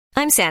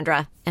I'm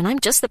Sandra, and I'm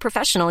just the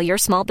professional your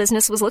small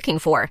business was looking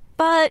for.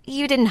 But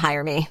you didn't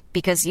hire me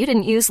because you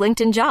didn't use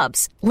LinkedIn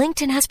Jobs.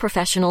 LinkedIn has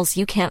professionals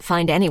you can't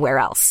find anywhere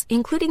else,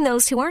 including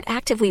those who aren't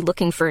actively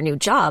looking for a new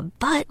job,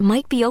 but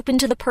might be open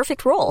to the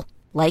perfect role,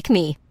 like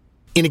me.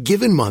 In a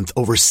given month,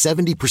 over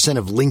 70%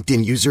 of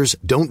LinkedIn users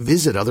don't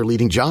visit other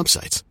leading job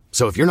sites.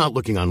 So if you're not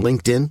looking on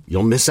LinkedIn,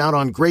 you'll miss out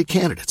on great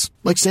candidates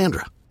like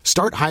Sandra.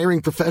 Start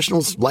hiring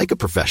professionals like a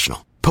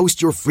professional.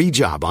 Post your free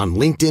job on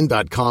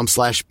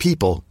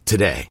linkedin.com/people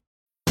today.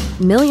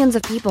 Millions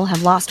of people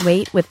have lost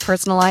weight with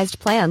personalized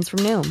plans from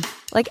Noom.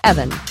 Like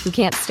Evan, who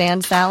can't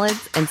stand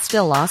salads and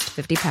still lost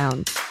 50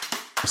 pounds.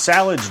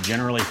 Salads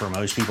generally for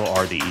most people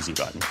are the easy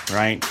button,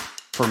 right?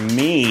 For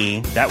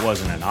me, that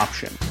wasn't an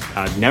option.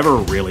 I never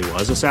really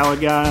was a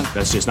salad guy.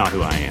 That's just not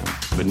who I am.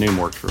 But Noom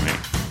worked for me.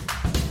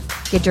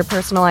 Get your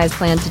personalized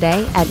plan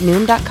today at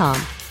Noom.com.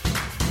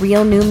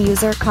 Real Noom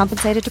user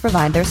compensated to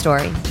provide their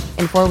story.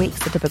 In 4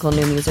 weeks, the typical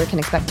Noom user can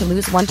expect to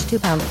lose 1 to 2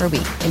 pounds per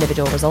week.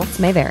 Individual results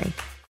may vary.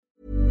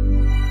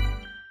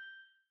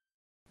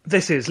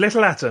 This is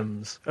Little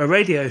Atoms, a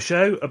radio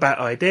show about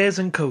ideas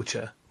and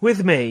culture.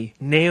 With me,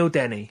 Neil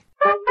Denny.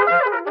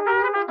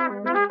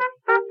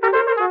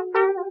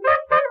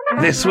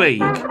 This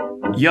week,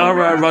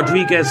 Yara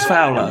Rodriguez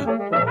Fowler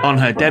on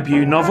her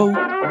debut novel,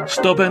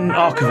 Stubborn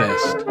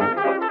Archivist.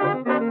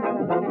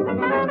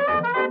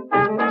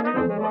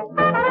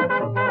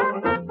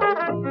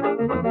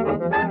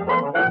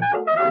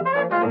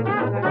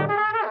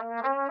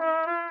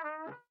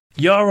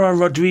 Yara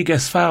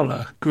Rodriguez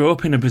Fowler grew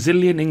up in a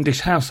Brazilian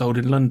English household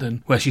in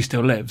London, where she still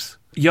lives.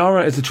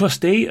 Yara is a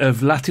trustee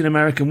of Latin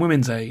American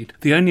Women's Aid,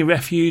 the only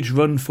refuge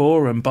run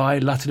for and by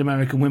Latin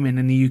American women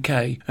in the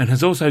UK, and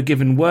has also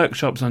given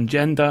workshops on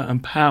gender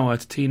and power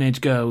to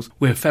teenage girls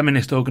with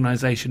feminist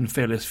organisation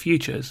Fearless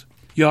Futures.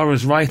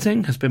 Yara's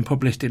writing has been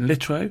published in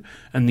Litro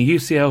and the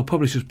UCL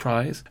Publishers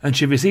Prize, and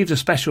she received a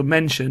special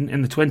mention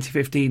in the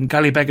 2015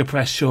 Gallibega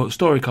Press Short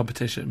Story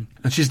Competition.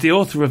 And she's the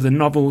author of the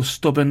novel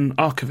Stubborn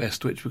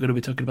Archivist, which we're going to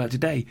be talking about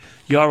today.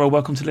 Yara,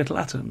 welcome to Little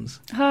Atoms.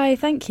 Hi,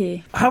 thank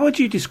you. How would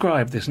you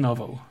describe this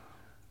novel?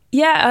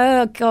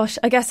 Yeah, gosh,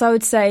 I guess I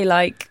would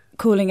say,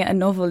 calling it a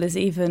novel is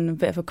even a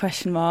bit of a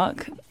question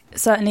mark.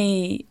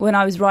 Certainly, when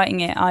I was writing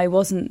it, I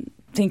wasn't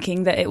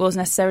thinking that it was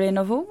necessarily a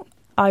novel.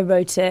 I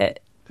wrote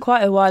it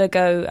quite a while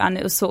ago, and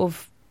it was sort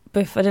of,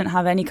 I didn't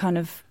have any kind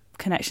of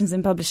connections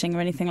in publishing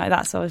or anything like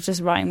that, so I was just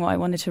writing what I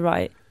wanted to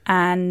write.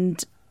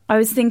 And I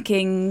was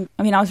thinking,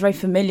 I was very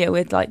familiar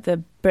with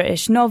the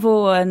British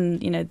novel and,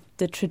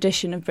 the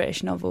tradition of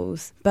British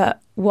novels.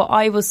 But what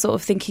I was sort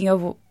of thinking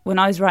of when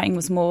I was writing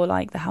was more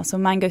like The House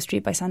on Mango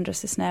Street by Sandra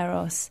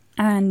Cisneros.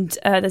 And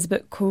there's a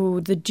book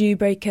called The Dew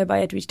Breaker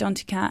by Edwidge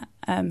Danticat,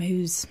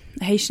 who's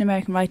a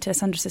Haitian-American writer.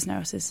 Sandra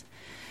Cisneros is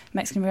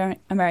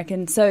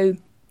Mexican-American. So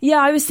yeah,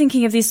 I was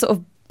thinking of these sort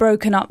of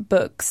broken up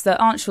books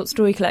that aren't short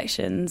story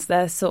collections.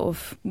 They're sort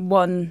of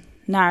one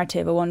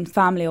narrative or one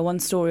family or one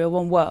story or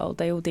one world.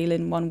 They all deal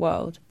in one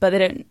world. But they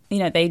don't,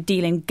 they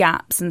deal in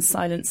gaps and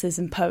silences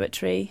and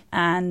poetry.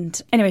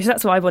 And anyway, so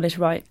that's what I wanted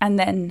to write. And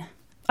then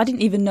I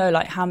didn't even know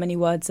how many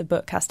words a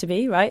book has to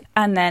be, right?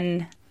 And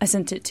then I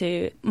sent it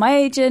to my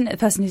agent, the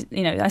person who,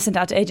 I sent it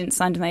out to agents,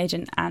 signed with my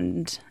agent,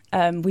 and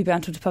we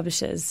began to talk to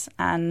publishers.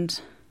 And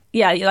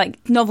yeah,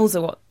 novels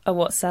are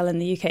what sell in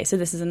the UK, so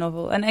this is a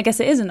novel. And I guess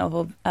it is a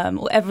novel.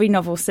 Every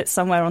novel sits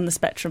somewhere on the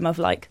spectrum of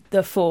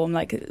the form,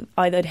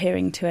 either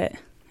adhering to it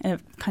in a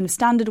kind of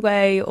standard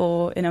way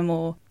or in a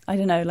more,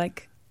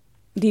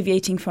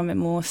 deviating from it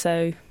more.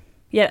 So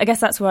yeah, I guess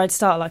that's where I'd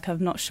start.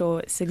 I'm not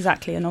sure it's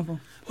exactly a novel.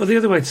 Well, the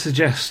other way to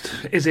suggest,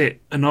 is it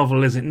a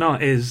novel, is it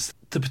not, is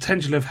the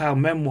potential of how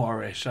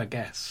memoirish, I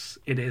guess,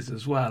 it is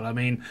as well.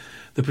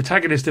 The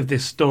protagonist of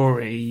this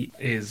story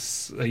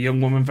is a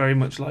young woman very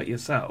much like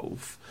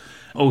yourself,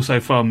 also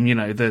from,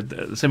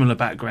 the similar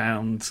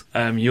background.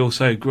 You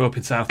also grew up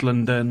in South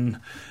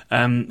London.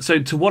 So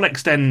to what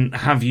extent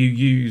have you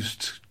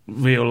used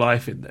real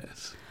life in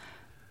this?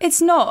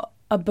 It's not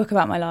a book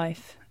about my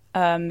life.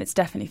 It's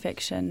definitely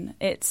fiction.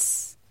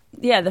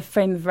 The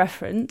frame of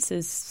reference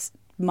is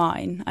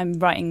mine. I'm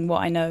writing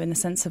what I know in the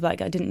sense of I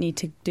didn't need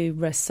to do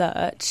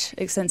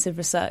extensive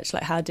research,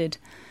 how did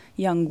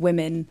young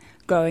women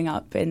growing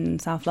up in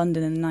South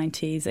London in the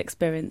 90s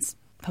experience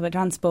public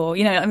transport,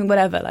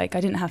 whatever. I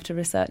didn't have to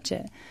research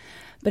it.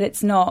 But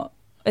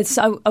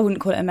I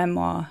wouldn't call it a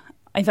memoir.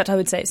 In fact, I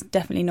would say it's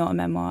definitely not a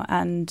memoir,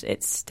 and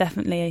it's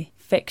definitely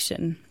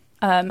fiction.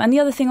 And the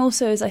other thing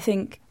also is I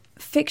think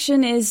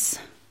fiction is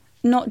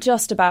not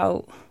just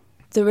about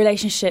the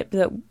relationship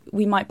that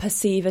we might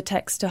perceive a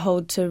text to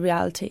hold to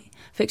reality.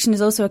 Fiction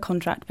is also a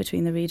contract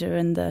between the reader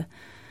and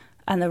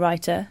the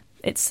writer.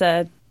 It's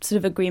a sort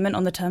of agreement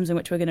on the terms in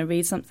which we're going to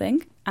read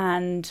something.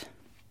 And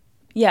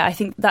yeah, I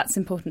think that's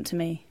important to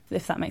me,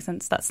 if that makes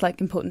sense. That's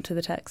important to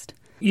the text.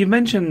 You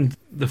mentioned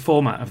the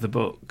format of the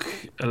book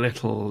a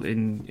little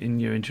in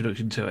your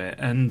introduction to it,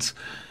 and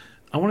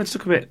I wanted to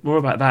talk a bit more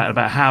about that,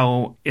 about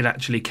how it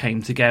actually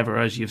came together.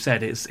 As you've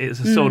said, it's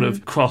a sort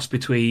of cross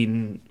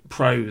between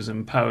prose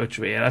and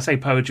poetry. And I say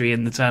poetry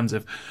in the terms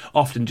of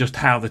often just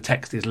how the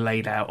text is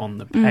laid out on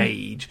the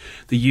page,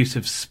 the use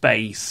of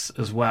space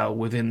as well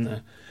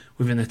within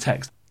the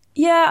text.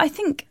 Yeah, I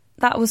think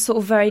that was sort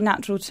of very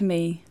natural to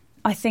me.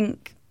 I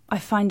think I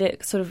find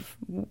it sort of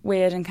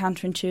weird and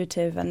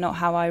counterintuitive and not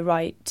how I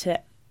write.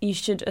 You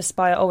should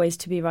aspire always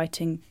to be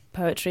writing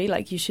poetry.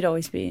 Like, you should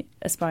always be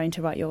aspiring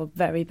to write your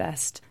very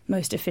best,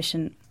 most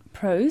efficient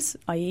prose,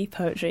 i.e.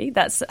 poetry.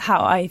 That's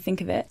how I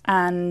think of it.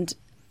 And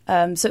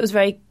so it was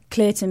very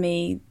clear to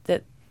me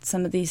that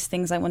some of these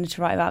things I wanted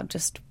to write about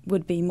just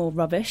would be more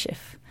rubbish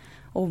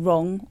or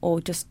wrong, or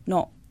just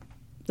not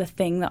the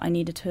thing that I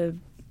needed to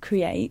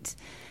create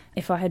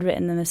if I had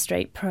written them as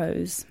straight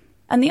prose.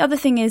 And the other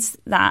thing is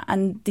that,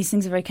 and these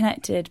things are very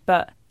connected,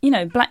 but,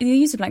 the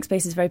use of blank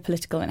space is very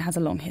political and it has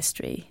a long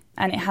history.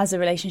 And it has a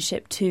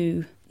relationship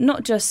to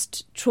not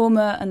just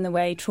trauma and the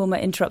way trauma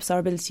interrupts our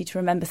ability to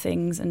remember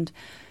things and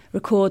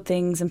record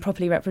things and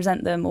properly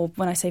represent them. Or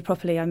when I say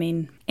properly, I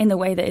mean in the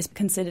way that is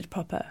considered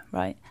proper,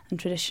 right, and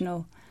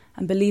traditional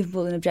and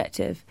believable and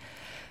objective.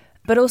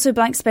 But also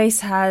blank space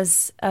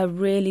has a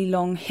really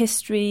long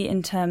history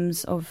in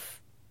terms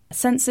of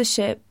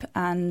censorship,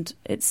 and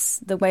it's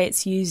the way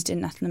it's used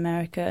in Latin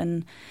America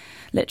and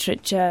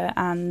literature.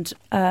 And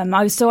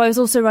I was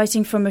also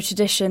writing from a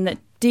tradition that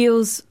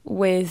deals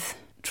with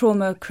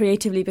trauma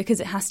creatively because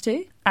it has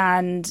to,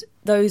 and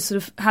those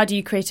sort of, how do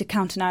you create a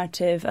counter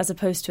narrative as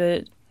opposed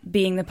to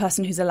being the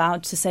person who's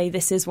allowed to say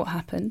this is what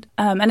happened.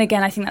 And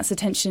again, I think that's the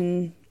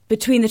tension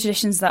between the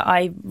traditions that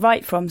I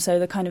write from, so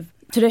the kind of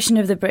tradition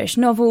of the British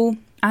novel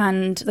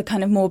and the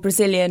kind of more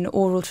Brazilian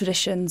oral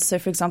traditions. So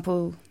for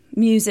example,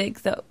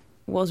 music that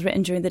was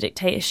written during the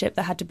dictatorship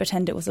that had to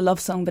pretend it was a love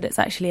song, but it's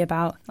actually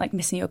about like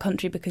missing your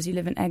country because you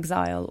live in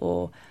exile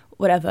or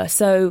whatever.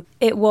 So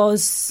it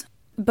was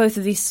both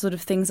of these sort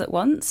of things at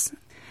once.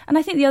 And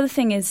I think the other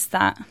thing is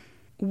that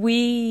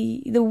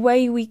the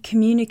way we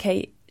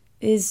communicate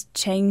is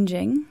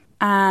changing,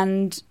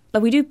 and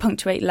we do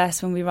punctuate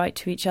less when we write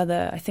to each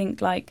other. I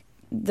think like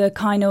the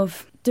kind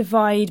of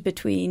divide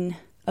between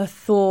a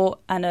thought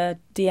and a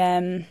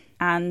DM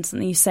and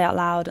something you say out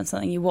loud and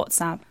something you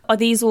WhatsApp, are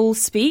these all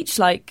speech?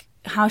 Like,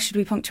 how should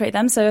we punctuate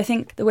them? So I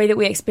think the way that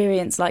we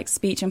experience like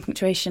speech and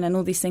punctuation and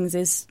all these things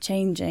is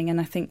changing,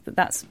 and I think that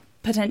that's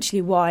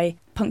potentially why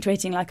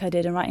punctuating like I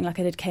did and writing like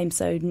I did came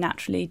so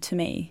naturally to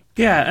me.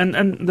 Yeah,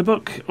 and the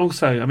book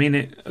also, I mean,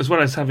 it, as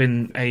well as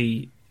having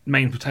a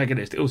main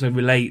protagonist, it also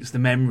relates the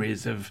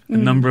memories of a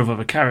number of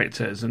other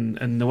characters,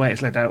 and the way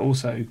it's laid out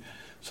also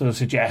sort of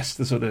suggests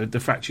the sort of the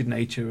fractured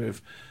nature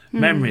of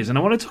memories. And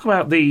I want to talk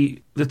about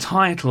the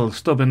title,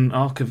 Stubborn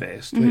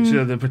Archivist, which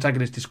the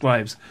protagonist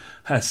describes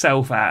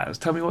herself as.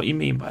 Tell me what you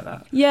mean by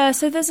that. Yeah,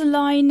 so there's a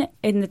line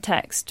in the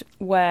text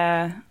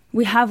where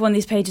we have one of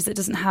these pages that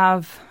doesn't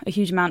have a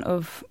huge amount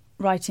of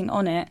writing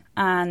on it,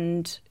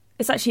 and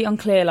it's actually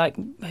unclear like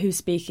who's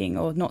speaking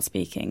or not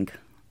speaking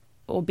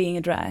or being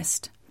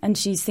addressed. And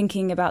she's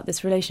thinking about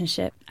this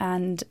relationship,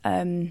 and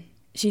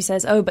she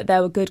says, "Oh, but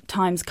there were good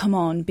times, come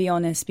on, be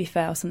honest, be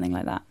fair," or something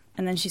like that.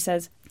 And then she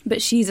says,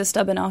 "But she's a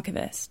stubborn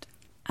archivist."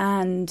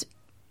 And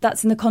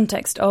that's in the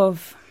context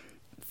of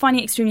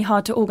finding it extremely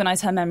hard to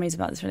organise her memories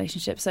about this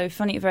relationship. So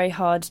finding it very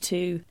hard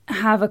to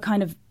have a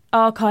kind of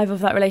archive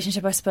of that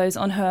relationship, I suppose,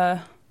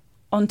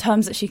 on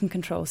terms that she can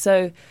control.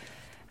 So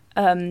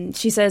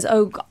she says,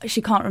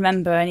 she can't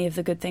remember any of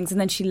the good things, and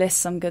then she lists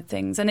some good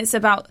things. And it's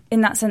about,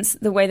 in that sense,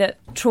 the way that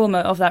trauma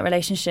of that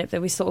relationship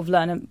that we sort of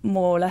learn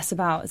more or less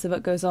about as the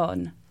book goes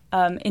on,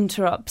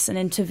 interrupts and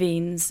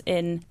intervenes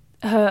in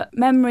her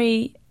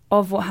memory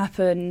of what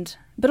happened,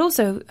 but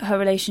also her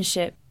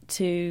relationship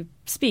to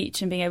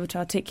speech and being able to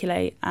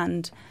articulate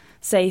and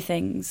say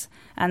things.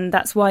 And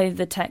that's why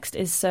the text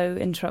is so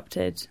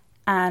interrupted.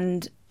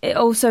 And it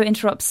also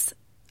interrupts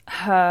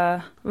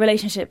her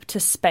relationship to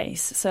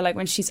space. So like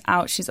when she's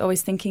out, she's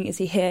always thinking, is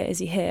he here? Is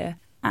he here?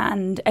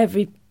 And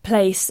every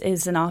place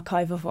is an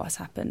archive of what's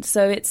happened.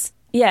 So it's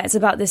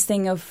about this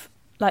thing of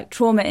like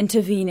trauma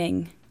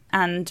intervening,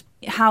 and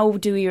how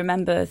do we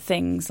remember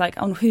things? Like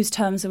on whose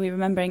terms are we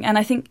remembering? And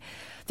I think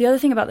the other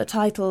thing about the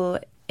title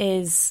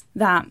is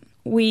that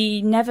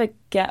we never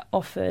get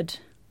offered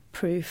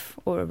proof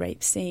or a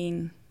rape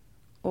scene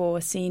or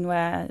a scene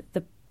where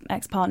the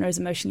ex-partner is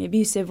emotionally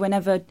abusive. We're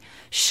never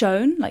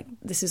shown, like,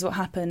 this is what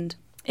happened.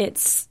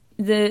 It's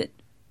the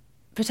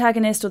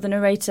protagonist or the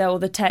narrator or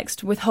the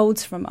text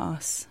withholds from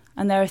us.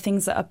 And there are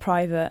things that are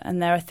private,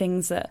 and there are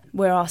things that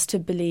we're asked to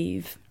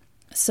believe.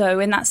 So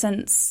in that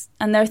sense,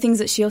 and there are things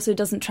that she also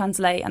doesn't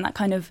translate, and that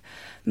kind of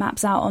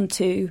maps out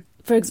onto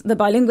the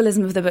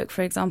bilingualism of the book,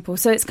 for example.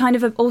 So it's kind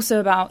of also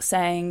about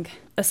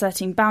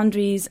asserting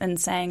boundaries and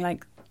saying,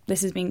 like,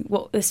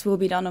 this will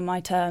be done on my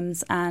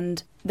terms,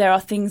 and there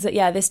are things that,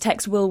 this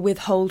text will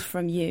withhold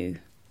from you.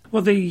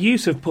 Well, the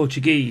use of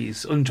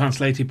Portuguese,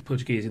 untranslated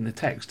Portuguese in the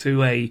text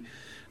to a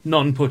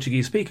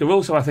non-Portuguese speaker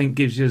also, I think,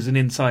 gives us an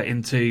insight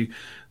into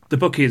the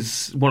book.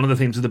 Is one of the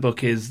themes of the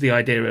book is the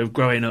idea of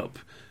growing up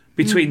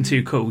between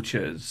two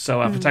cultures.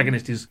 So our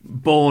protagonist is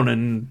born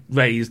and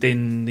raised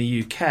in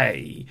the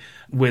UK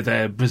with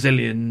a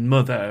Brazilian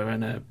mother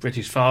and a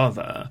British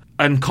father.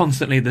 And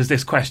constantly there's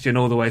this question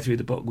all the way through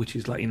the book, which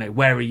is like,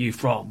 where are you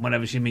from?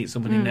 Whenever she meets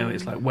somebody new,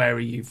 it's like, where are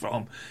you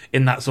from?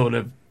 In that sort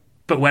of,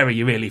 but where are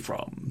you really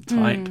from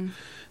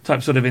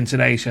type sort of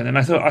intonation. And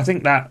I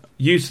think that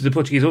use of the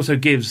Portuguese also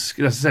gives,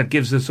 as I said,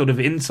 gives a sort of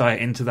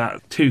insight into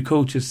that two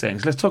cultures thing.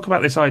 So let's talk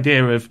about this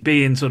idea of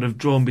being sort of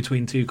drawn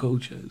between two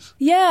cultures.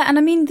 Yeah, and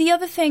I mean, the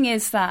other thing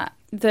is that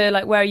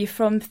the where are you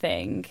from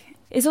thing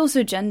is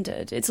also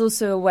gendered. It's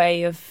also a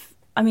way of,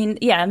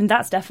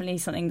 that's definitely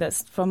something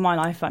that's from my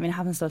life. It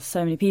happens to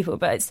so many people,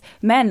 but it's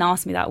men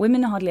ask me that.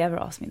 Women hardly ever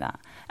ask me that.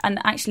 And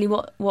actually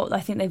what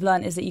I think they've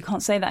learned is that you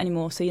can't say that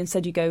anymore. So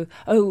instead you go,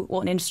 oh,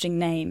 what an interesting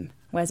name.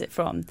 Where's it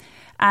from?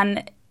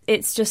 And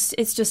it's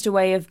just a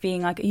way of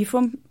being like, are you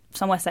from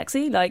somewhere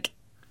sexy?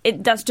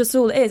 That's just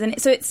all it is. And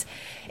it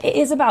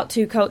is about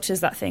two cultures,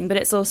 that thing, but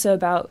it's also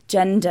about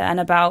gender and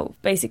about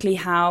basically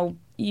how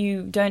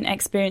you don't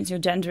experience your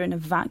gender in a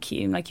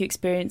vacuum. You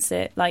experience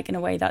it in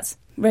a way that's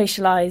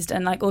racialized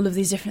and all of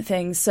these different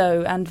things.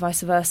 So, and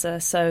vice versa.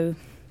 So,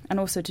 and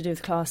also to do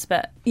with class.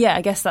 But yeah,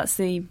 I guess that's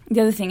the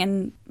other thing.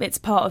 And it's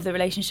part of the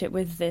relationship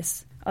with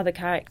this other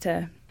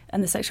character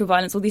and the sexual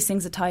violence. All these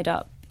things are tied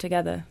up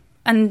together.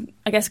 And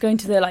I guess going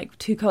to the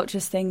two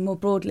cultures thing more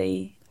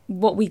broadly,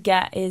 what we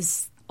get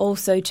is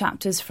also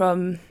chapters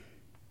from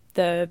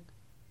the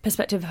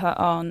perspective of her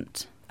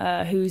aunt,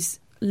 who's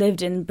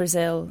lived in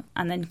Brazil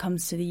and then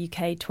comes to the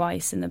UK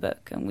twice in the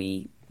book.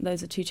 And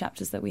those are two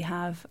chapters that we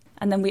have.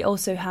 And then we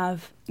also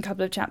have a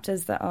couple of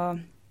chapters that are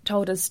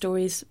told as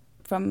stories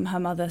from her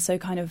mother, so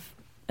kind of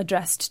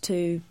addressed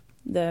to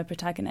the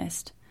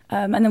protagonist.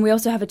 And then we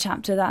also have a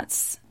chapter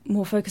that's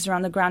more focused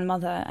around the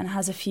grandmother and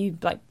has a few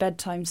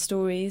bedtime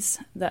stories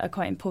that are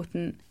quite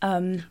important.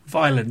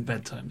 Violent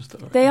bedtime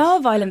stories. They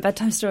are violent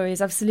bedtime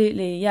stories,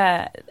 absolutely,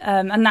 yeah.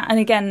 And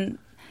again,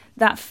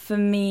 that for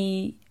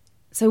me.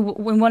 So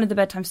in one of the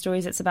bedtime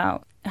stories, it's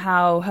about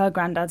how her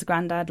granddad's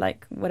granddad,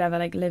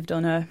 lived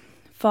on a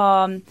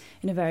farm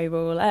in a very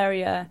rural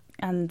area,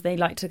 and they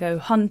like to go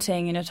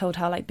hunting, and are told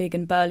how big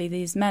and burly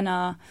these men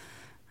are.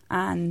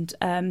 And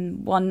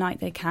one night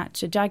they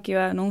catch a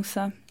jaguar, an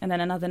ursa, and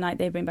then another night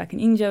they bring back an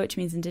Índio, which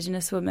means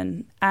indigenous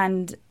woman.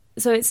 And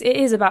so it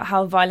is about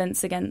how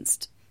violence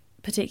against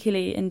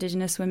particularly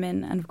indigenous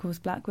women and, of course,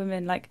 black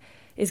women,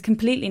 is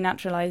completely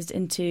naturalised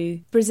into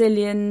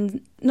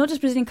Brazilian, not just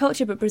Brazilian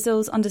culture, but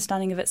Brazil's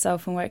understanding of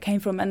itself and where it came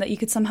from, and that you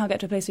could somehow get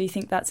to a place where you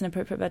think that's an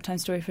appropriate bedtime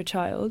story for a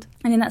child.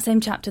 And in that same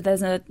chapter,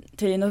 there's a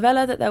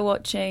telenovela that they're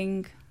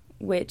watching,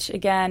 which,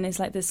 again, is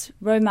this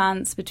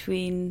romance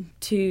between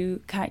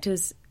two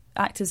actors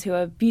who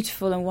are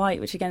beautiful and white,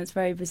 which again is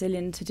very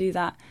Brazilian to do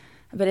that,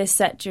 but is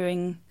set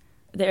during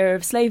the era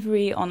of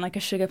slavery on a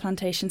sugar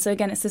plantation. So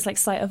again, it's this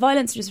site of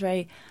violence, which is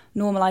very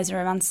normalised and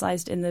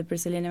romanticised in the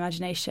Brazilian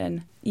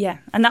imagination. Yeah,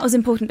 and that was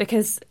important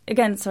because,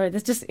 again,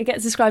 it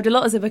gets described a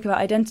lot as a book about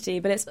identity,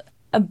 but it's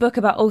a book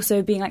about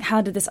also being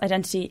how did this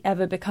identity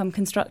ever become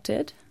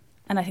constructed?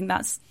 And I think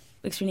that's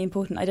extremely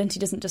important.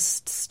 Identity doesn't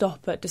just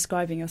stop at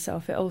describing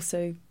yourself, it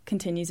also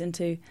continues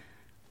into,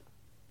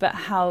 but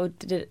how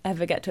did it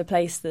ever get to a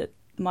place that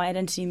my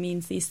identity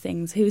means these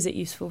things? Who is it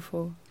useful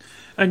for?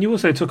 And you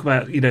also talk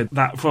about,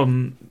 that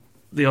from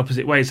the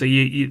opposite way. So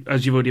you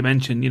as you've already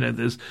mentioned,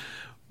 there's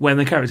when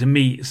the character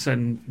meets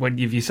and when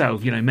you've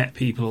yourself, met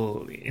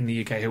people in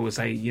the UK who will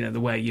say, the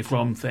where you're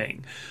from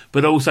thing,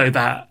 but also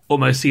that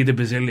almost see the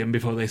Brazilian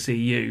before they see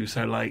you.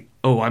 So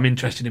I'm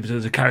interested in,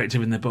 there's a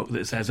character in the book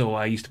that says,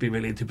 I used to be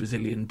really into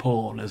Brazilian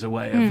porn as a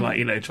way of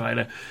trying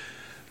to,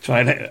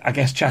 I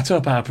guess, chat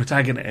up our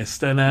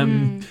protagonist.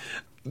 And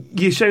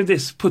you show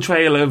this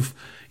portrayal of,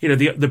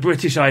 the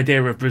British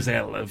idea of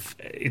Brazil,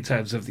 in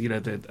terms of,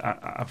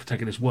 our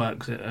protagonist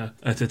works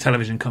at a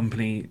television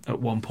company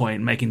at one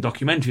point making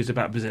documentaries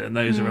about Brazil, and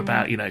those are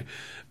about,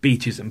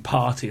 beaches and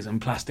parties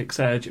and plastic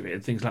surgery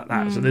and things like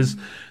that. So there's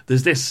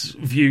this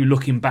view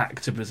looking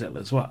back to Brazil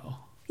as well.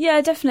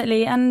 Yeah,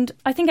 definitely. And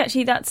I think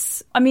actually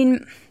that's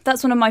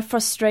one of my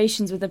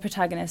frustrations with the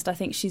protagonist. I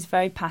think she's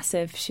very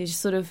passive. She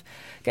just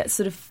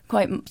gets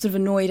quite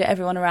annoyed at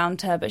everyone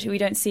around her, but we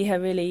don't see her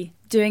really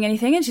doing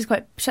anything. And she's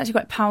actually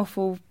quite a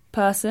powerful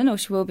person, or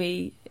she will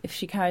be if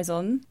she carries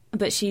on.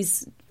 But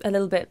she's a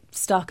little bit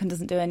stuck and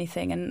doesn't do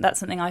anything. And that's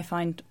something I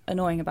find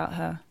annoying about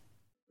her.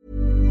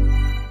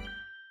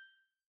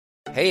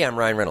 Hey, I'm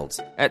Ryan Reynolds.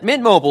 At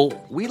Mint Mobile,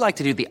 we like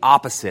to do the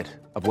opposite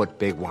of what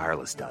Big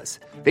Wireless does.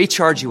 They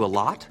charge you a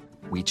lot,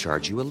 we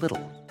charge you a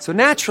little. So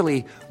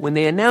naturally, when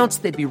they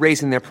announced they'd be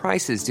raising their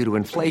prices due to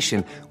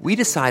inflation, we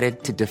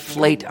decided to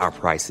deflate our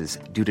prices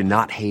due to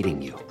not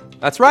hating you.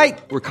 That's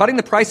right. We're cutting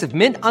the price of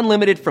Mint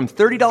Unlimited from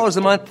 $30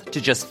 a month to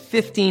just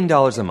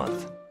 $15 a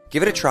month.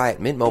 Give it a try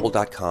at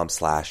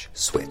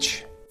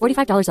mintmobile.com/switch.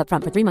 $45 up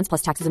front for 3 months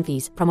plus taxes and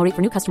fees. Promo rate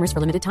for new customers for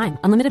limited time.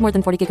 Unlimited more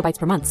than 40 gigabytes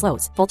per month.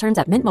 Slows full terms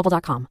at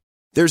mintmobile.com.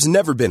 There's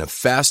never been a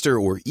faster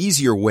or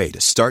easier way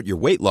to start your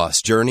weight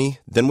loss journey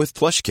than with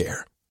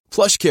PlushCare.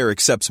 PlushCare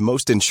accepts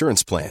most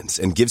insurance plans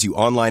and gives you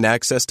online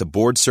access to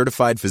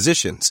board-certified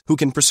physicians who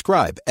can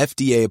prescribe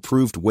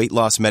FDA-approved weight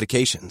loss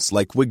medications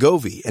like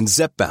Wegovy and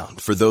Zepbound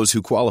for those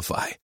who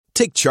qualify.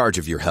 Take charge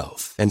of your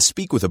health and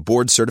speak with a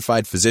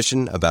board-certified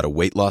physician about a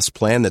weight loss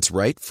plan that's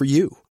right for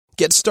you.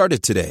 Get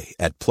started today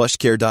at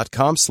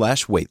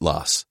plushcare.com/weight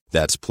loss.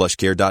 That's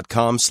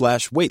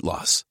plushcare.com/weight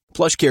loss.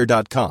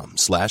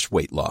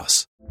 plushcare.com/weight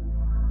loss.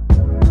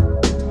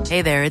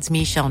 Hey there, it's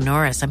Michelle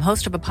Norris. I'm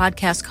host of a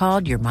podcast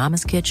called Your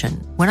Mama's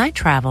Kitchen. When I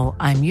travel,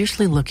 I'm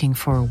usually looking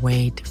for a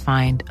way to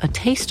find a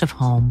taste of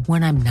home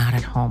when I'm not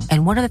at home.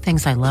 And one of the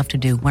things I love to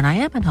do when I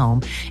am at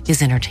home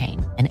is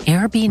entertain. And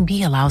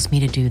Airbnb allows me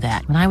to do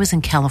that. When I was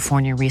in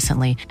California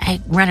recently, I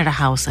rented a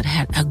house that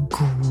had a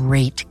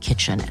great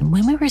kitchen. And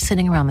when we were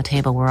sitting around the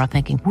table, we're all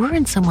thinking, we're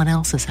in someone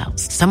else's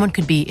house. Someone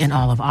could be in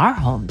all of our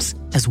homes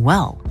as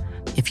well.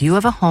 If you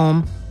have a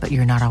home, but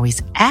you're not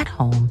always at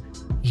home,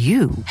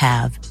 you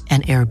have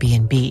an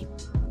Airbnb.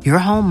 Your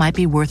home might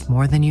be worth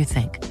more than you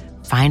think.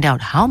 Find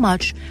out how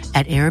much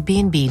at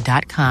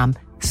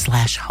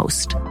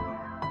airbnb.com/host.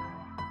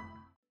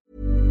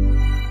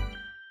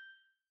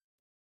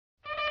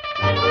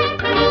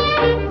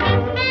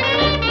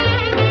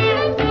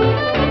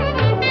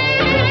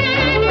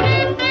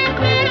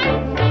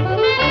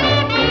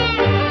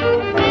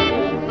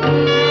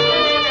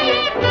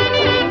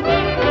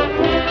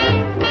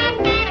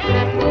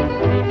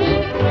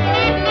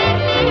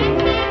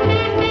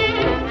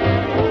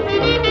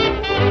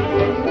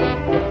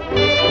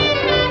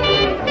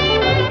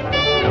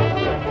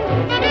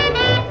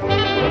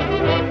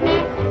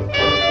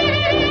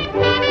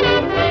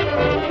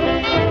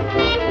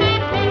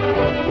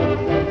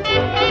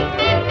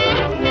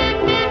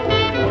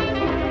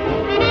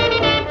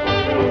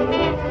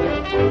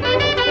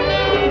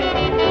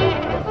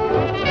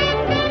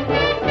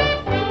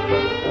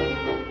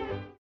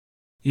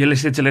 You're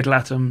listening to Little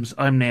Atoms.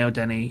 I'm Neil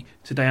Denny.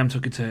 Today I'm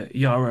talking to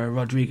Yara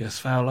Rodriguez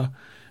Fowler,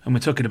 and we're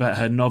talking about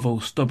her novel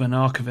Stubborn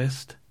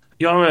Archivist.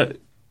 Yara,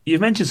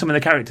 you've mentioned some of the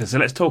characters, so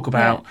let's talk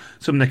about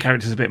some of the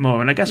characters a bit more.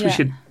 And I guess we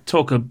should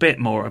talk a bit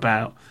more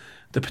about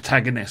the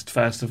protagonist,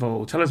 first of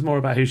all. Tell us more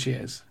about who she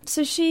is.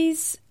 So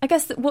I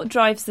guess that what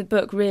drives the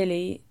book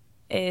really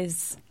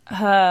is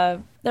there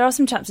are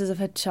some chapters of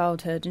her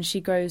childhood, and she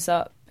grows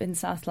up in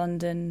South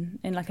London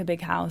in like a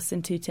big house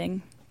in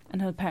Tooting,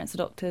 and her parents are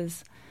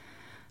doctors.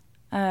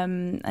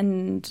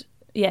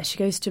 She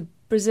goes to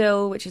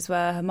Brazil, which is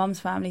where her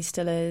mum's family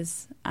still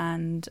is,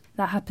 and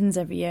that happens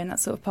every year, and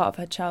that's sort of part of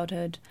her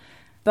childhood.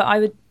 But I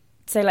would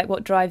say like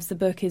what drives the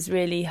book is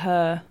really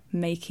her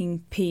making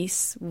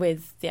peace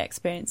with the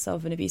experience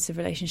of an abusive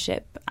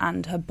relationship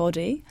and her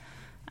body,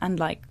 and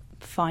like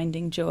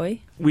finding joy.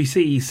 We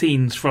see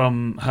scenes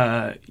from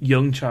her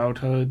young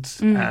childhood,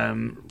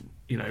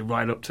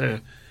 right up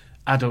to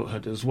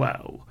adulthood as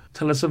well.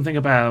 Tell us something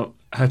about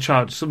her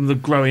some of the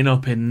growing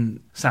up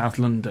in South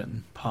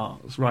London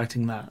parts,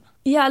 writing that.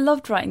 Yeah, I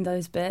loved writing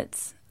those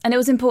bits. And it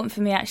was important for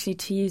me actually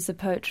to use the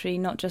poetry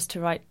not just to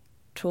write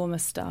trauma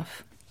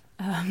stuff,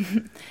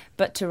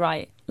 but to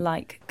write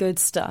like good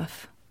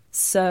stuff.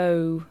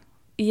 So,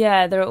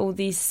 yeah, there are all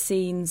these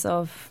scenes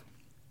of,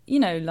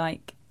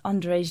 like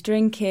underage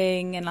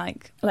drinking and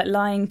like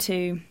lying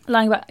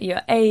about your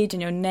age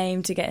and your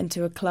name to get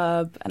into a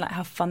club, and like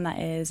how fun that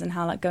is, and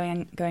how like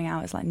going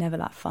out is like never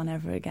that fun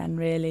ever again,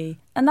 really.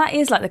 And that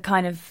is like the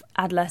kind of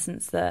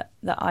adolescence that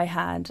I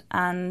had.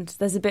 And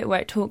there's a bit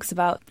where it talks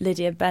about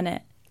Lydia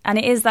Bennet, and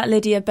it is that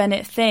Lydia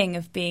Bennet thing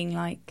of being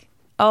like,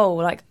 oh,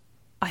 like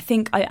I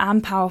think I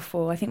am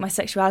powerful, I think my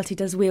sexuality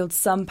does wield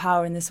some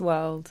power in this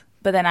world.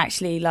 But then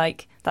actually,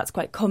 like, that's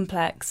quite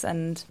complex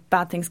and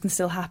bad things can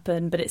still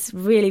happen. But it's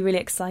really, really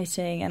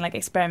exciting, and, like,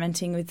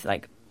 experimenting with,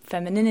 like,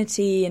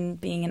 femininity and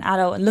being an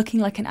adult and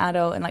looking like an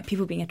adult and, like,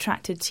 people being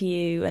attracted to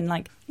you and,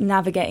 like,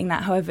 navigating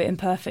that, however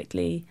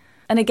imperfectly.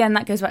 And, again,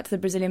 that goes back to the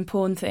Brazilian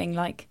porn thing.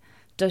 Like,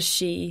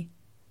 she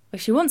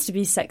wants to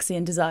be sexy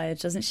and desired,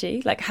 doesn't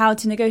she? Like, how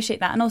to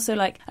negotiate that. And also,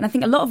 like, and I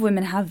think a lot of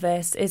women have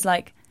this, is,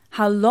 like,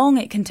 how long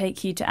it can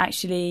take you to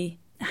actually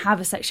have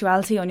a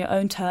sexuality on your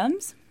own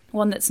terms.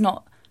 One that's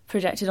not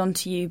projected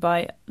onto you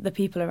by the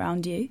people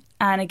around you.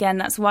 And again,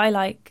 that's why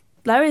like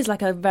there is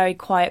like a very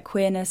quiet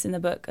queerness in the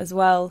book as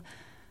well.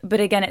 But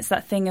again, it's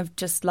that thing of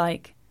just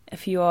like,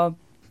 if you are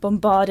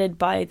bombarded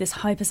by this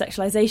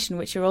hypersexualization,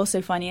 which you're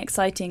also finding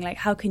exciting, like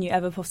how can you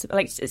ever possibly,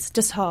 like it's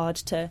just hard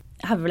to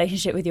have a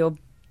relationship with your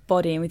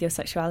body and with your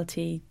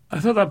sexuality. I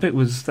thought that bit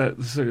was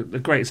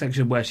the great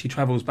section where she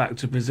travels back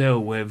to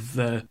Brazil with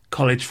the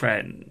college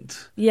friend.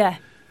 Yeah.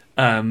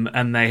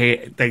 And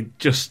they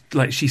just,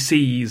 like, she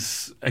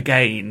sees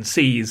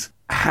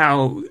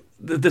how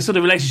the sort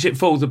of relationship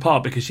falls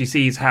apart, because she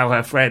sees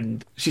how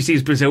she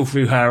sees Brazil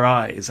through her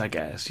eyes, I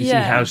guess. You see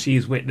how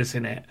she's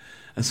witnessing it.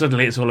 And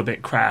suddenly it's all a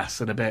bit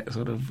crass and a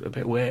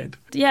bit weird.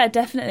 Yeah,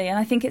 definitely. And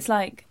I think it's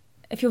like,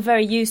 if you're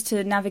very used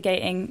to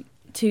navigating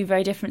two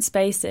very different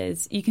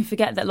spaces, you can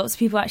forget that lots of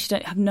people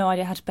actually have no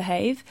idea how to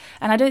behave.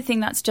 And I don't think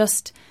that's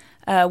just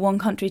one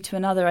country to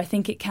another. I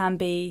think it can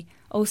be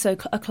also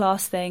a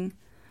class thing.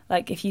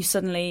 Like if you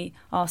suddenly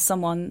are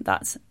someone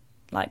that's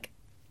like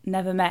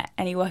never met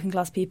any working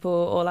class people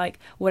or like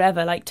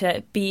whatever, like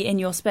to be in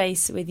your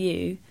space with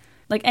you.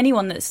 Like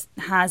anyone that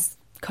has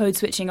code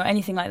switching or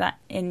anything like that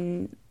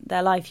in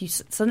their life,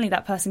 suddenly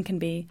that person can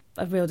be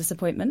a real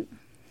disappointment.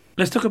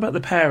 Let's talk about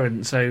the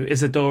parents, so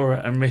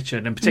Isadora and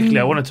Richard, and particularly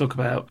I want to talk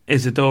about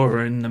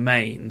Isadora in the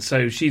main.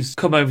 So she's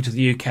come over to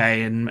the UK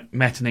and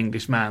met an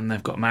English man,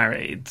 they've got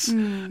married.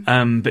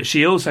 But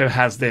she also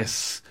has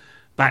this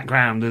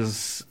background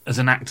as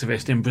an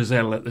activist in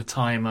Brazil at the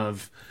time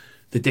of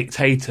the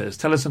dictators.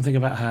 Tell us something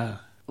about her.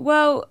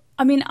 Well,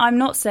 I mean, I'm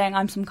not saying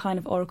I'm some kind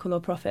of oracle or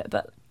prophet,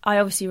 but I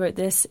obviously wrote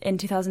this in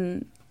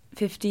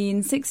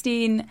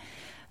 2015-16,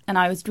 and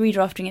I was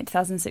redrafting it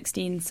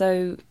 2016.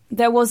 So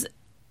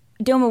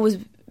Dilma was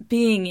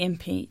being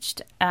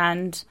impeached,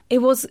 and it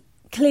was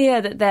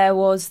clear that there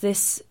was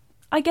this,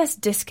 I guess,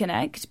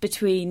 disconnect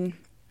between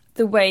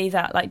the way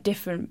that like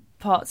different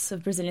parts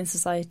of Brazilian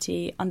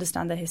society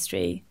understand their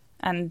history,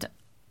 and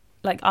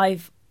like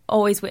I've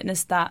always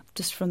witnessed that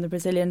just from the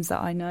Brazilians that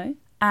I know.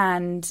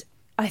 And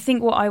I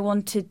think what I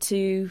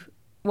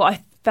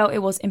felt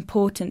it was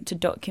important to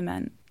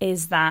document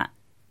is that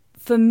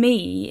for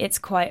me, it's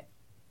quite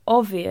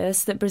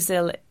obvious that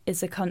Brazil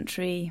is a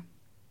country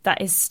that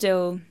is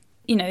still,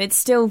 it's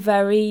still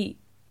very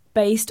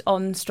based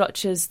on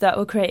structures that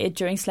were created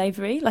during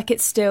slavery. Like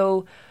it's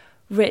still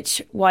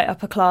rich white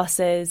upper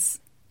classes,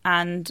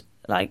 and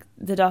like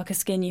the darker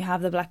skin you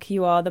have, the blacker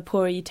you are, the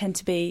poorer you tend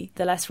to be,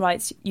 the less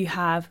rights you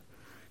have,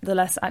 the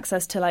less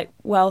access to like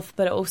wealth,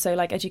 but also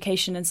like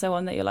education and so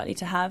on that you're likely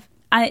to have.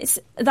 And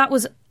that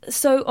was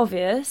so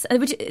obvious,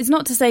 which is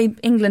not to say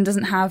England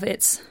doesn't have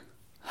its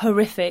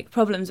horrific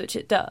problems, which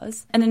it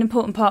does. And an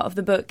important part of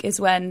the book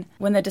is when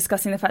they're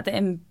discussing the fact that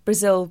in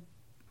Brazil,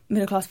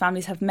 middle-class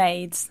families have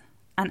maids,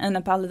 and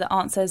Ana Paula, the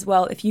aunt, says,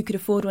 well, if you could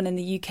afford one in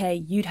the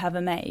UK, you'd have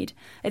a maid.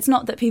 It's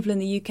not that people in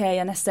the UK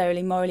are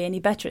necessarily morally any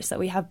better, it's that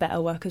we have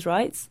better workers'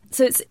 rights.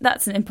 So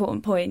that's an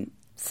important point.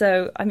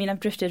 So, I mean, I've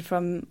drifted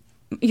from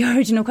your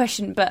original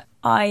question, but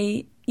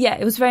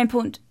it was very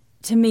important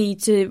to me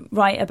to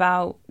write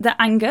about the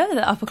anger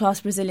that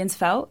upper-class Brazilians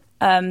felt.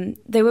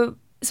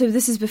 So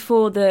this is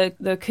before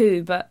the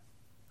coup, but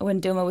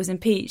when Dilma was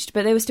impeached,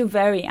 but they were still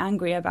very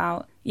angry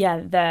about,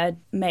 their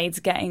maids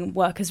getting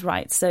workers'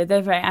 rights. So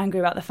they're very angry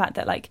about the fact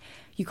that, like,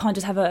 you can't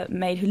just have a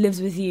maid who lives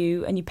with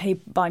you and you pay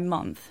by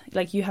month.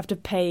 Like, you have to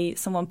pay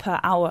someone per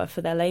hour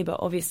for their labour,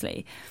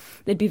 obviously.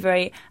 They'd be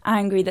very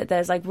angry that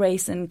there's, like,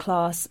 race and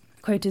class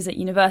quotas at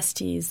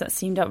universities. That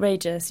seemed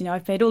outrageous.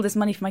 I've paid all this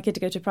money for my kid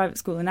to go to private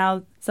school, and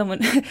now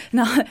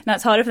now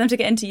it's harder for them to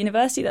get into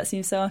university. That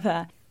seems so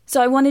unfair.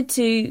 So I wanted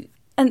to...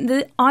 And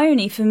the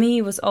irony for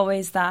me was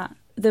always that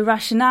the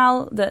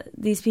rationale that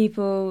these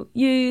people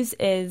use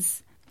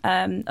is,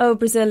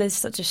 Brazil is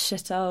such a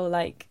shithole,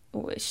 like,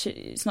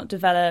 it's not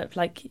developed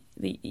like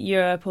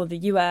Europe or the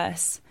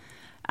US.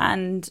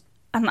 And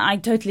I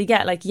totally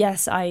get, like,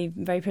 yes, I'm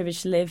very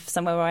privileged to live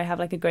somewhere where I have,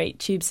 like, a great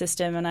tube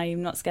system and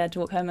I'm not scared to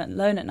walk home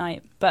alone at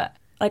night. But,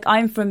 like,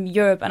 I'm from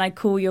Europe and I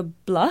call your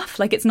bluff.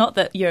 Like, it's not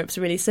that Europe's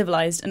really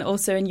civilized. And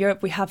also in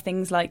Europe, we have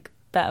things like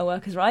better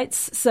workers'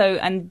 rights. So,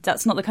 and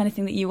that's not the kind of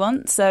thing that you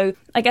want. So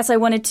I guess I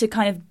wanted to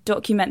kind of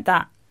document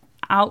that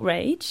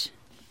outrage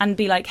and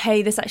be like,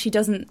 hey, this actually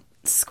doesn't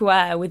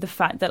square with the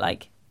fact that,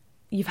 like,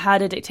 you've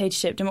had a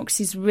dictatorship.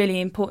 Democracy is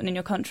really important in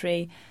your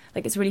country.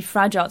 Like, it's really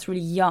fragile, it's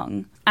really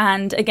young.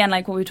 And again,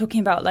 like what we were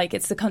talking about, like,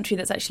 it's the country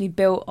that's actually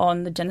built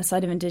on the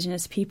genocide of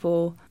indigenous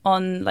people,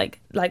 on like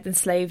the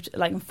enslaved,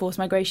 like enforced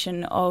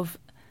migration of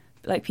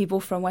like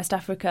people from West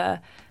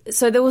Africa.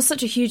 So there was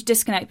such a huge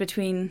disconnect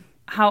between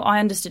how I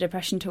understood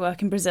oppression to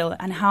work in Brazil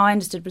and how I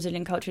understood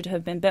Brazilian culture to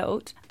have been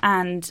built,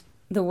 and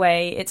the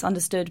way it's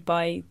understood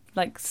by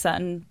like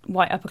certain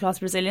white upper class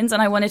Brazilians.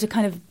 And I wanted to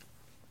kind of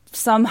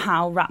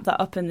somehow wrap that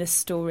up in this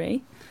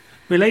story.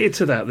 Related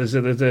to that, there's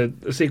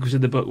a sequence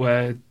in the book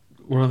where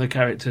one of the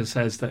characters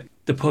says that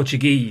the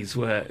Portuguese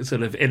were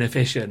sort of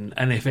inefficient,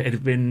 and if it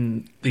had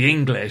been the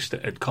English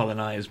that had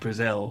colonised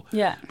Brazil,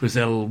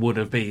 Brazil would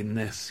have been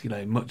this,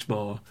 much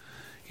more,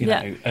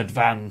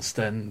 advanced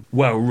and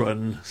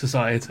well-run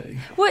society.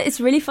 Well, it's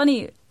really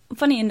funny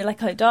in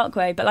like a dark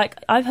way, but like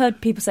I've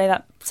heard people say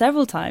that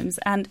several times,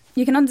 and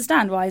you can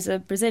understand why as a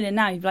Brazilian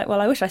now you'd be like,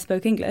 well, I wish I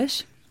spoke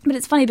English. But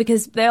it's funny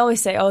because they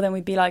always say, oh, then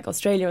we'd be like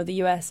Australia or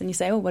the US. And you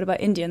say, oh, what about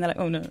India? And they're like,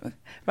 oh, no,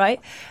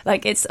 right?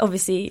 Like, it's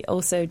obviously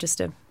also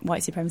just a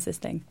white supremacist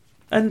thing.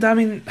 And, I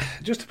mean,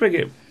 just to bring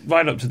it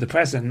right up to the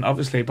present,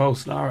 obviously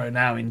Bolsonaro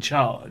now in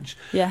charge.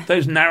 Yeah.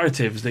 Those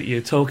narratives that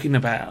you're talking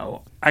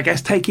about, I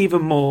guess, take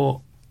even more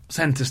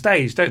centre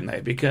stage, don't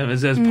they?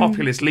 Because as a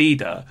populist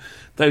leader,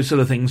 those sort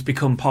of things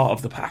become part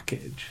of the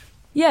package.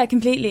 Yeah,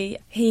 completely.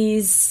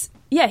 He's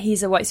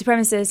a white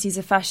supremacist. He's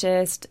a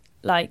fascist.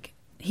 Like,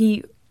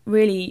 he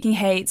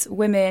hates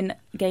women,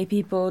 gay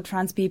people,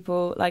 trans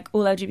people, like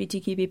all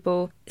LGBTQ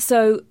people.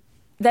 So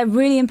they're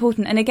really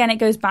important. And again, it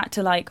goes back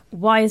to like,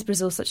 why is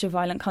Brazil such a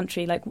violent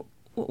country? Like,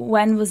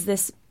 when was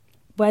this?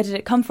 Where did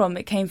it come from?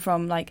 It came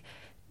from like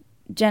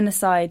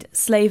genocide,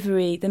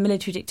 slavery, the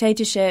military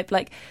dictatorship.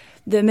 Like,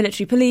 the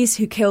military police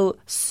who kill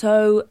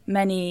so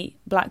many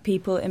black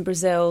people in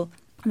Brazil.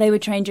 They were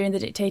trained during the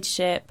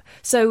dictatorship.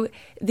 So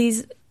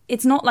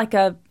it's not like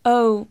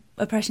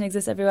oppression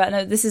exists everywhere.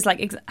 No, this is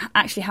like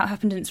actually how it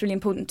happened, and it's really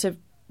important to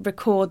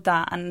record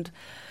that. And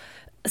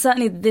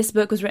certainly this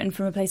book was written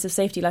from a place of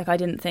safety. Like I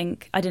didn't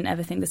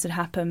ever think this would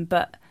happen.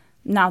 But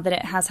now that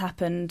it has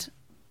happened,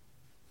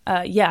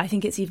 I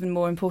think it's even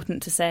more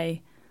important to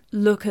say,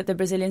 look at the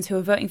Brazilians who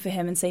are voting for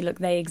him and say, look,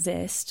 they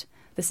exist.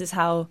 This is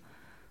how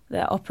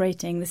they're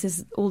operating. This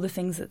is all the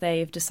things that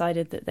they've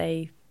decided that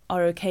they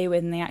are okay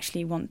with and they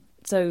actually want.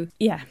 So,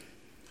 yeah.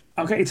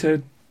 I'll get you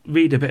to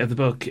read a bit of the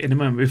book in a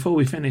moment. Before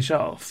we finish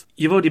off,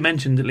 you've already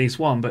mentioned at least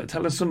one, but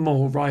tell us some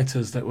more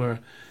writers that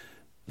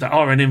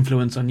are an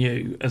influence on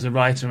you as a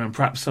writer, and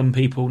perhaps some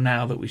people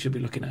now that we should be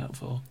looking out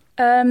for.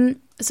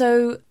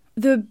 So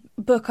the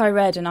book I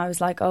read and I was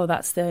like, oh,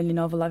 that's the only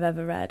novel I've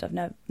ever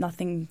read.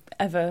 Nothing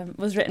ever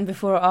was written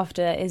before or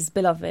after, is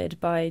Beloved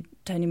by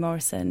Toni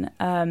Morrison,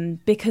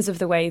 because of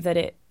the way that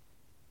it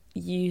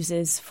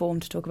uses form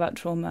to talk about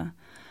trauma.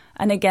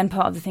 And again,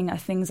 part of the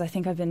things I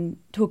think I've been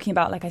talking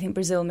about, like I think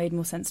Brazil made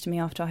more sense to me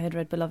after I had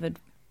read Beloved,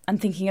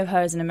 and thinking of her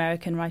as an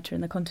American writer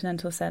in the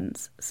continental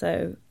sense.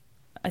 So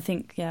I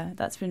think,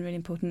 that's been really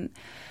important.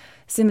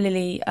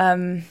 Similarly,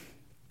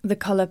 The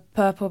Colour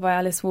Purple by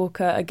Alice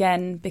Walker,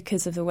 again,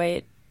 because of the way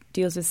it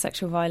deals with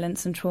sexual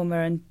violence and trauma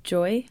and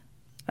joy.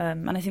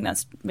 And I think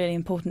that's really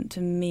important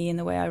to me in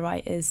the way I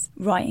write, is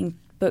writing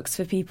books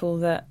for people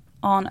that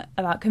aren't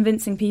about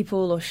convincing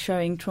people or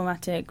showing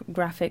traumatic,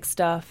 graphic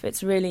stuff.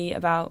 It's really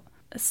about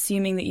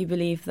assuming that you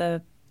believe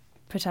the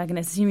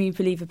protagonist, assuming you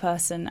believe a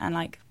person, and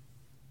like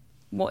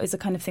what is the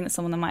kind of thing that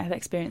someone that might have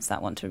experienced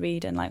that want to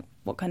read, and like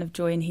what kind of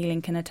joy and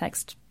healing can a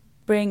text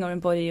bring or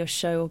embody or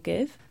show or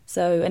give.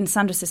 So, and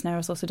Sandra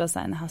Cisneros also does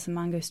that in The House on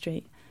Mango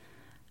Street.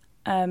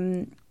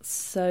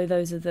 So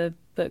those are the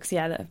books,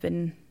 that have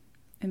been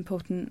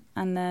important.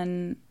 And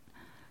then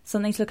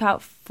something to look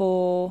out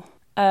for,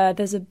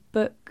 there's a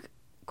book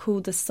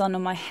called The Sun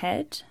on My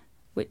Head,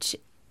 which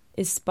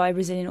is by a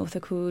Brazilian author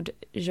called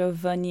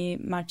Giovanni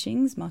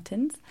Martins.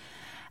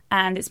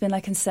 And it's been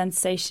like a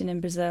sensation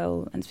in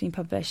Brazil, and it's been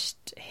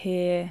published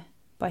here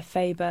by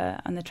Faber,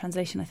 and the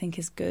translation I think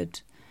is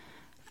good.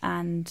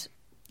 And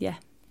you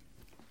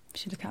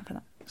should look out for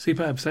that.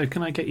 Superb. So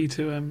can I get you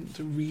to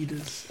read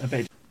us a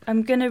bit?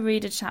 I'm going to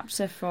read a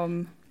chapter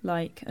from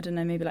maybe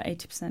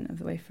 80% of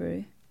the way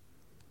through.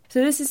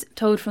 So this is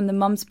told from the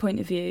mum's point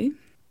of view,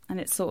 and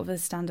it's sort of a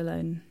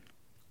standalone.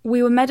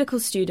 We were medical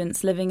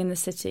students living in the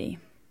city.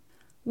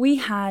 We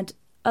had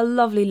a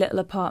lovely little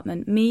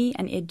apartment, me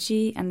and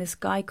Igi and this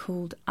guy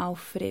called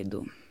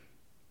Alfredo.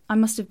 I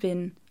must have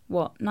been,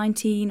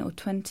 19 or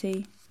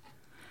 20?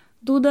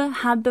 Duda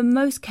had the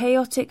most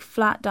chaotic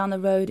flat down the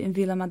road in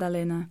Vila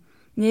Madalena,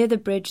 near the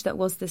bridge that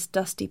was this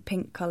dusty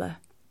pink colour.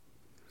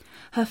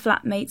 Her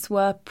flatmates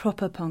were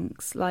proper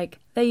punks, like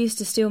they used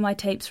to steal my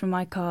tapes from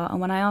my car,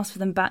 and when I asked for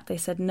them back they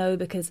said no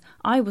because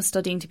I was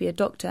studying to be a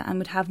doctor and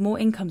would have more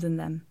income than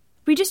them.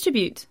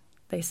 Redistribute,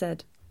 they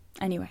said.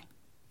 Anyway,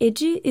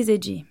 Igi is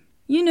Igi.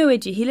 You know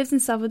Igi, he lives in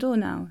Salvador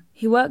now.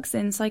 He works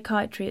in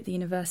psychiatry at the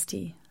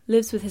university,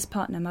 lives with his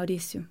partner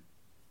Mauricio.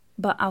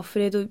 But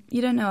Alfredo,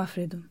 you don't know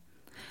Alfredo.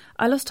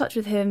 I lost touch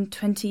with him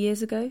 20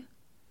 years ago.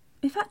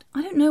 In fact,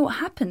 I don't know what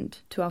happened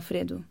to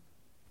Alfredo.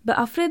 But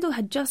Alfredo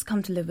had just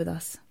come to live with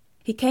us.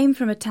 He came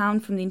from a town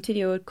from the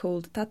interior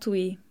called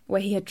Tatuí,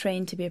 where he had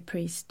trained to be a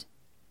priest.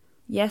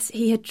 Yes,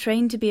 he had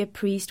trained to be a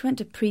priest, went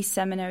to priest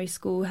seminary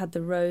school, had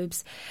the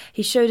robes.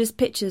 He showed us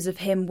pictures of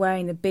him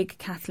wearing the big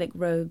Catholic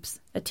robes.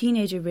 A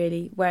teenager,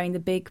 really, wearing the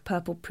big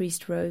purple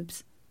priest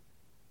robes.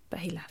 But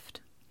he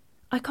left.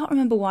 I can't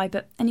remember why,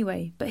 but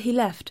he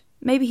left.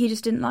 Maybe he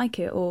just didn't like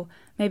it, or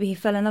maybe he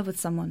fell in love with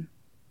someone.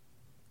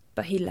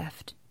 But he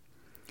left.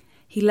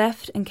 He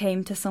left and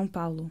came to São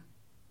Paulo,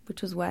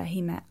 which was where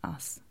he met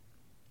us.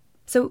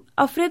 So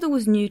Alfredo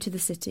was new to the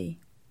city.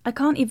 I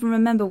can't even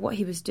remember what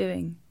he was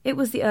doing. It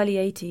was the early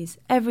 80s.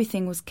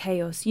 Everything was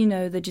chaos. The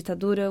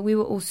ditadura. We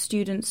were all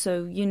students,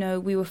 so,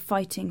 we were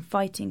fighting.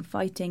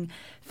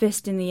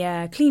 Fist in the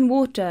air. Clean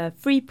water.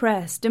 Free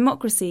press.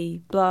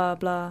 Democracy. Blah,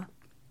 blah.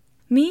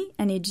 Me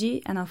and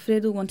Igi and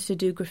Alfredo wanted to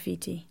do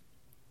graffiti.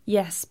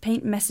 Yes,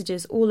 paint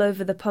messages all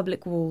over the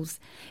public walls.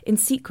 In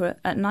secret,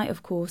 at night,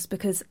 of course,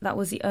 because that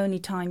was the only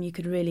time you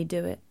could really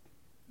do it.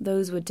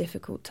 Those were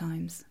difficult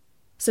times.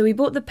 So we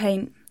bought the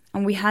paint,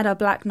 and we had our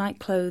black night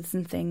clothes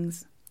and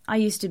things. I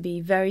used to be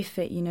very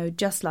fit,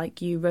 just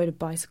like you, rode a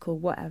bicycle,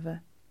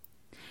 whatever.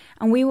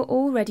 And we were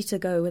all ready to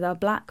go with our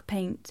black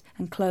paint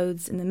and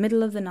clothes in the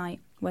middle of the night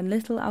when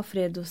little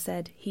Alfredo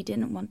said he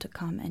didn't want to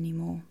come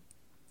anymore.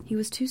 He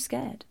was too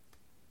scared.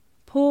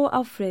 Poor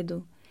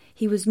Alfredo.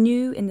 He was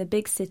new in the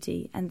big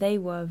city, and they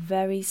were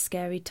very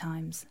scary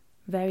times.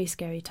 Very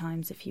scary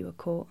times if you were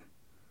caught.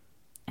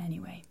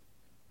 Anyway.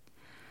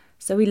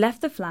 So we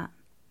left the flat.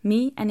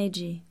 Me and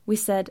Igi. We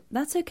said,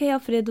 "That's okay,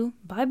 Alfredo.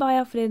 Bye-bye,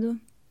 Alfredo."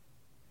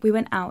 We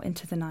went out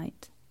into the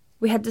night.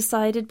 We had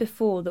decided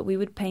before that we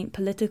would paint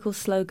political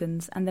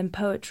slogans and then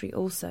poetry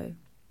also.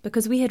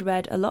 because we had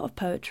read a lot of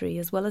poetry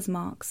as well as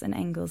Marx and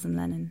Engels and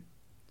Lenin.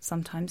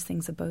 Sometimes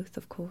things are both,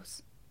 of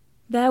course.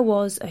 There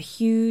was a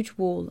huge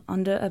wall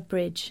under a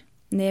bridge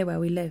near where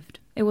we lived.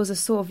 It was a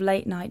sort of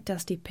late-night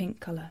dusty pink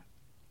colour.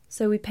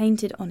 So we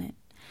painted on it,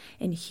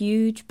 in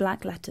huge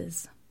black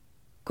letters,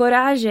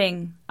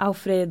 "Coragem,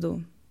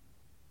 Alfredo."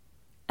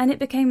 And it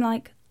became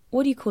like,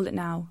 what do you call it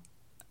now?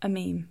 A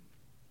meme.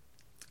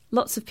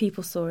 Lots of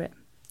people saw it.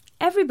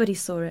 Everybody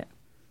saw it.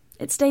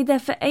 It stayed there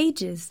for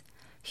ages.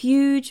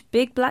 Huge,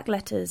 big black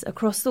letters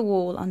across the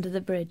wall under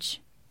the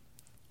bridge.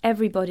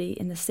 Everybody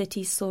in the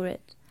city saw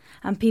it,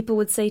 and people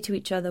would say to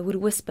each other, would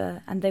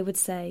whisper, and they would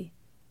say,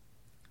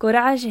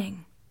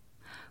 "Coragem,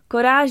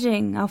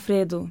 coragem,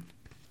 Alfredo."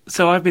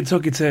 So I've been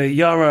talking to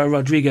Yara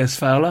Rodriguez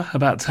Fowler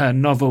about her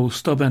novel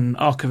Stubborn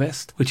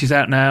Archivist, which is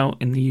out now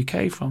in the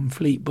UK from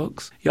Fleet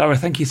Books. Yara,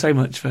 thank you so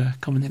much for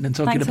coming in and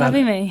talking Thanks about it.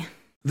 Thanks for having me.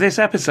 This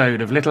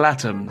episode of Little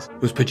Atoms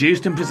was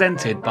produced and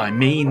presented by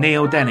me,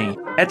 Neil Denny,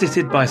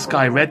 edited by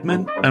Sky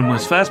Redman, and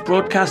was first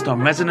broadcast on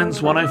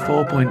Resonance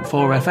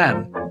 104.4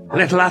 FM.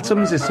 Little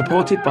Atoms is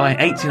supported by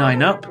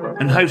 89UP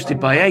and hosted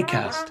by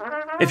Acast.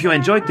 If you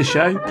enjoyed the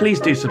show, please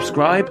do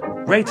subscribe,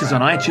 rate us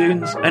on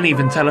iTunes, and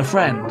even tell a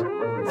friend.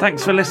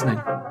 Thanks for listening.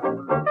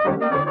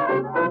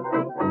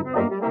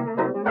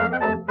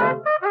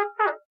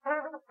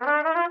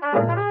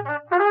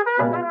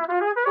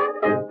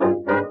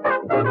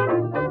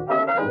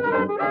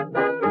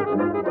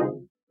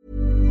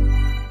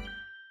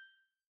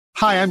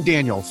 Hi, I'm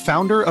Daniel,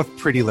 founder of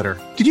Pretty Litter.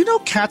 Did you know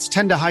cats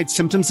tend to hide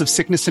symptoms of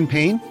sickness and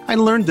pain? I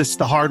learned this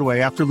the hard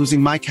way after losing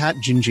my cat,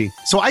 Gingy.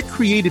 So I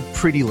created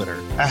Pretty Litter,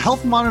 a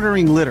health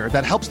monitoring litter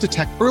that helps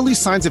detect early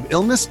signs of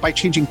illness by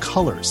changing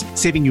colors,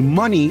 saving you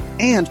money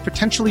and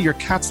potentially your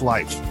cat's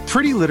life.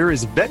 Pretty Litter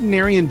is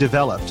veterinarian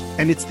developed,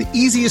 and it's the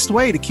easiest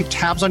way to keep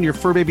tabs on your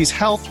fur baby's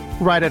health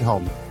right at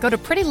home. Go to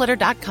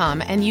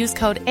prettylitter.com and use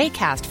code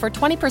ACAST for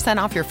 20%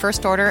 off your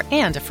first order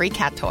and a free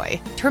cat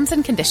toy. Terms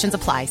and conditions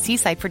apply. See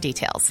site for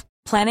details.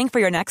 Planning for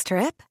your next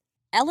trip?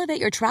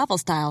 Elevate your travel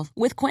style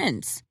with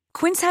Quince.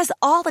 Quince has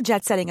all the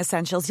jet-setting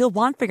essentials you'll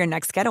want for your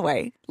next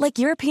getaway, like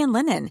European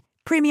linen,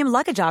 premium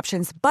luggage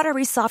options,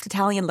 buttery soft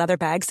Italian leather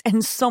bags,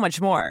 and so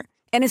much more.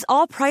 And is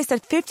all priced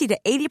at 50 to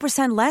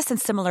 80% less than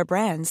similar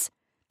brands.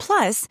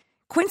 Plus,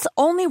 Quince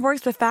only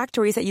works with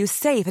factories that use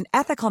safe and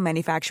ethical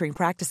manufacturing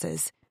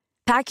practices.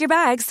 Pack your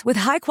bags with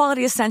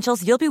high-quality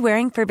essentials you'll be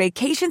wearing for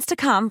vacations to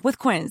come with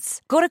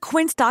Quince. Go to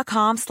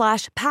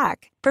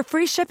quince.com/pack for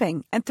free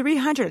shipping and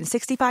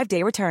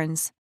 365-day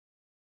returns.